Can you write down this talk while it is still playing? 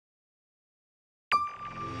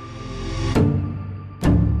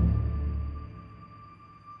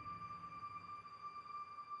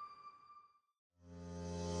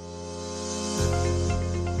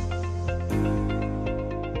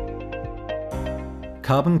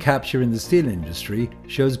carbon capture in the steel industry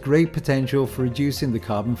shows great potential for reducing the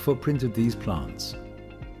carbon footprint of these plants.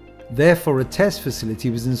 Therefore, a test facility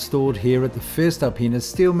was installed here at the first Alpina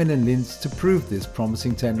steel mill in Linz to prove this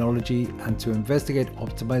promising technology and to investigate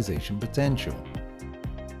optimization potential.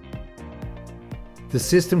 The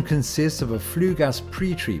system consists of a flue gas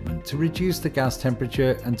pre-treatment to reduce the gas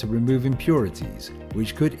temperature and to remove impurities,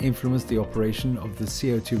 which could influence the operation of the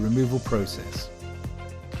CO2 removal process.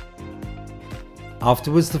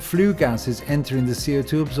 Afterwards, the flue gases enter in the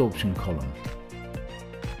CO2 absorption column.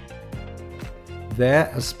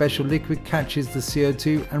 There, a special liquid catches the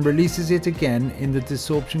CO2 and releases it again in the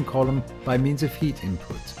desorption column by means of heat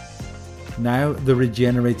input. Now, the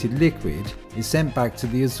regenerated liquid is sent back to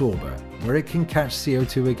the absorber, where it can catch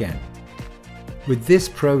CO2 again. With this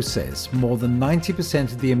process, more than 90%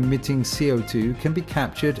 of the emitting CO2 can be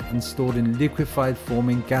captured and stored in liquefied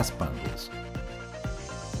forming gas bundles.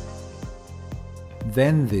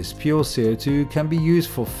 Then this pure CO2 can be used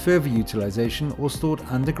for further utilization or stored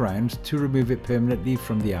underground to remove it permanently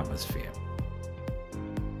from the atmosphere.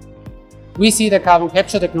 We see the carbon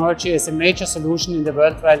capture technology as a major solution in the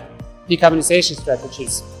worldwide decarbonization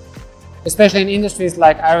strategies, especially in industries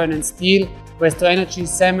like iron and steel, waste-to-energy,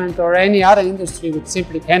 cement or any other industry which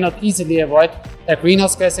simply cannot easily avoid their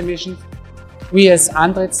greenhouse gas emissions. We as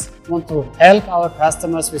ANDRITZ want to help our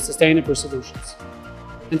customers with sustainable solutions.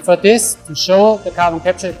 And for this, to show the carbon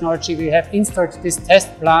capture technology, we have installed this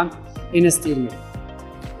test plant in a steel mill.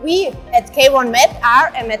 We at K1 Met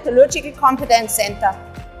are a metallurgical competence center.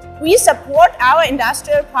 We support our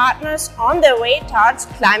industrial partners on their way towards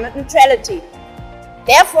climate neutrality.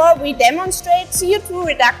 Therefore, we demonstrate CO2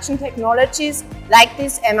 reduction technologies like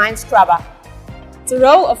this amine scrubber. The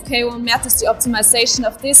role of K1 Met is the optimization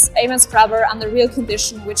of this amine scrubber under real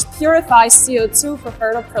condition, which purifies CO2 for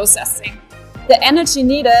further processing. The energy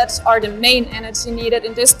needed, or the main energy needed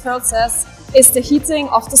in this process, is the heating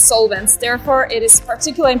of the solvents. Therefore, it is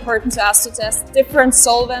particularly important to us to test different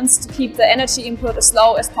solvents to keep the energy input as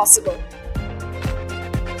low as possible.